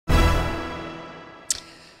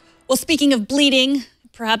Well, speaking of bleeding,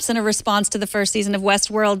 perhaps in a response to the first season of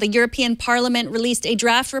Westworld, the European Parliament released a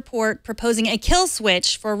draft report proposing a kill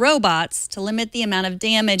switch for robots to limit the amount of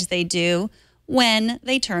damage they do when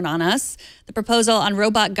they turn on us. The proposal on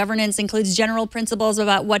robot governance includes general principles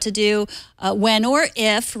about what to do when or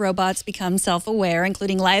if robots become self-aware,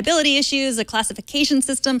 including liability issues, a classification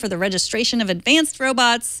system for the registration of advanced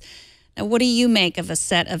robots. Now, what do you make of a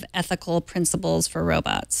set of ethical principles for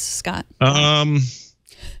robots, Scott?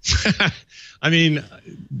 I mean,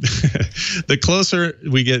 the closer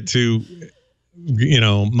we get to,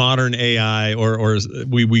 modern AI, or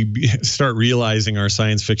we start realizing our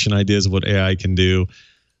science fiction ideas of what AI can do,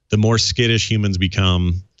 the more skittish humans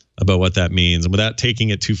become about what that means. And without taking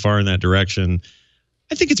it too far in that direction,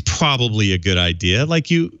 I think it's probably a good idea. Like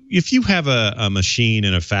if you have a machine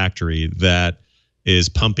in a factory that is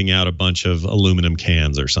pumping out a bunch of aluminum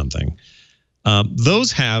cans or something,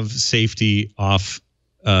 those have safety off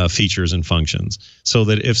features and functions, so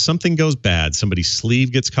that if something goes bad, somebody's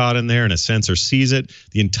sleeve gets caught in there and a sensor sees it,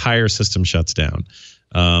 the entire system shuts down.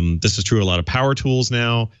 This is true of a lot of power tools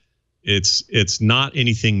now. It's not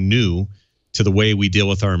anything new to the way we deal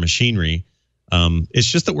with our machinery. It's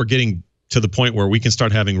just that we're getting to the point where we can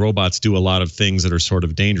start having robots do a lot of things that are sort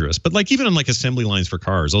of dangerous. But like even on like assembly lines for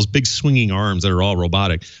cars, those big swinging arms that are all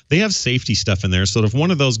robotic, they have safety stuff in there. So that if one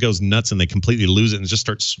of those goes nuts and they completely lose it and just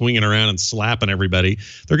start swinging around and slapping everybody,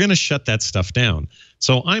 they're going to shut that stuff down.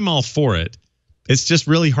 So I'm all for it. It's just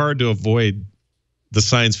really hard to avoid the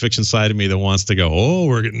science fiction side of me that wants to go, oh,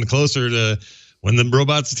 we're getting closer to when the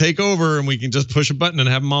robots take over and we can just push a button and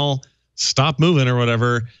have them all stop moving or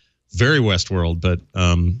whatever. Very Westworld, but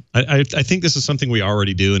I think this is something we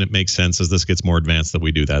already do, and it makes sense as this gets more advanced that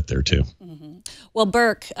we do that there too. Mm-hmm. Well,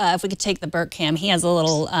 Burke, if we could take the Burke cam, he has a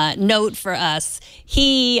little note for us.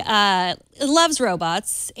 He loves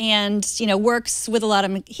robots and works with a lot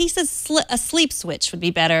of. He says a sleep switch would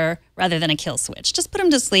be better rather than a kill switch. Just put him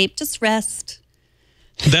to sleep. Just rest.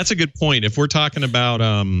 That's a good point. If we're talking about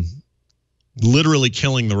literally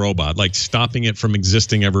killing the robot, like stopping it from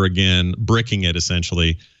existing ever again, bricking it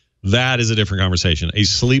essentially. That is a different conversation. A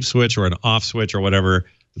sleep switch or an off switch or whatever,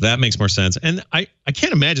 that makes more sense. And I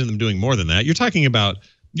can't imagine them doing more than that. You're talking about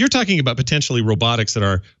potentially robotics that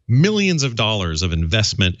are millions of dollars of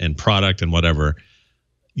investment and product and whatever.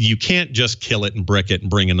 You can't just kill it and brick it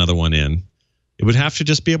and bring another one in. It would have to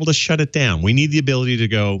just be able to shut it down. We need the ability to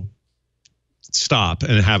go stop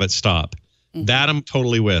and have it stop. Mm-hmm. That I'm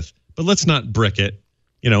totally with. But let's not brick it,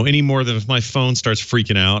 any more than if my phone starts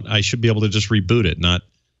freaking out, I should be able to just reboot it, not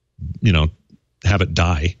have it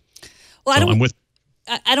die. Well, I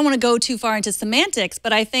don't want to go too far into semantics,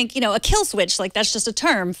 but I think, a kill switch, like that's just a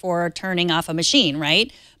term for turning off a machine,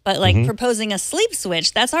 right? But like proposing a sleep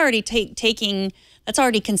switch, that's already that's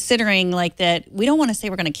already considering like that we don't want to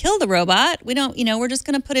say we're going to kill the robot. We don't, we're just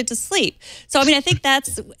going to put it to sleep. So, I mean, I think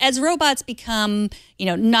that's as robots become,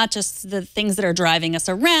 not just the things that are driving us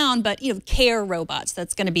around, but, care robots,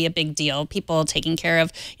 that's going to be a big deal. People taking care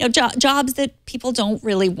of, jobs that people don't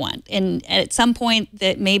really want. And at some point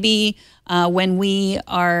that maybe when we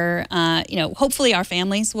are, hopefully our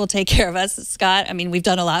families will take care of us, Scott. I mean, we've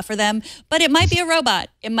done a lot for them, but it might be a robot.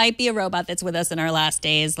 It might be a robot that's with us in our last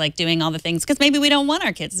days, like doing all the things, because maybe we don't want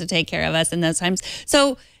our kids to take care of us in those times.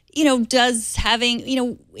 So, does having,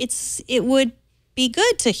 it would be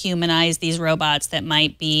good to humanize these robots that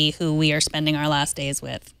might be who we are spending our last days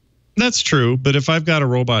with. That's true. But if I've got a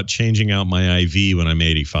robot changing out my IV when I'm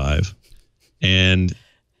 85 and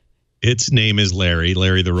its name is Larry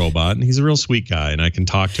the robot, and he's a real sweet guy. And I can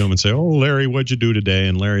talk to him and say, oh, Larry, what'd you do today?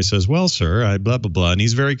 And Larry says, well, sir, I blah, blah, blah. And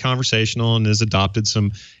he's very conversational and has adopted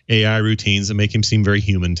some AI routines that make him seem very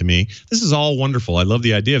human to me. This is all wonderful. I love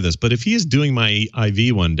the idea of this. But if he is doing my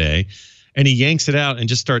IV one day and he yanks it out and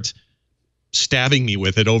just starts stabbing me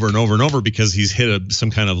with it over and over and over because he's hit some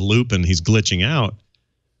kind of loop and he's glitching out,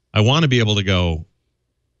 I want to be able to go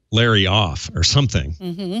Larry off or something.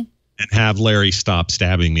 Mm-hmm. And have Larry stop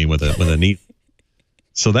stabbing me with a needle.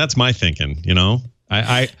 So that's my thinking,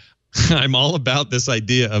 I'm all about this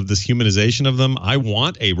idea of this humanization of them. I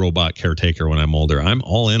want a robot caretaker when I'm older. I'm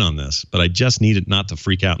all in on this, but I just need it not to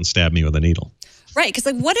freak out and stab me with a needle. Right,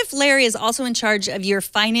 because what if Larry is also in charge of your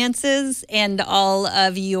finances and all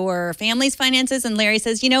of your family's finances, and Larry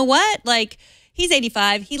says, you know what, he's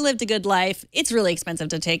 85. He lived a good life. It's really expensive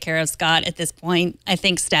to take care of Scott at this point. I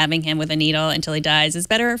think stabbing him with a needle until he dies is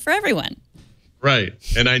better for everyone. Right.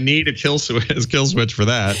 And I need a kill switch for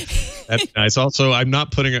that. That's nice. Also, I'm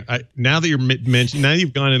not putting now that you're mentioning, now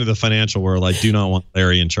you've gone into the financial world, I do not want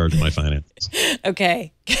Larry in charge of my finances.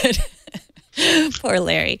 Okay, good. Poor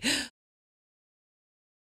Larry.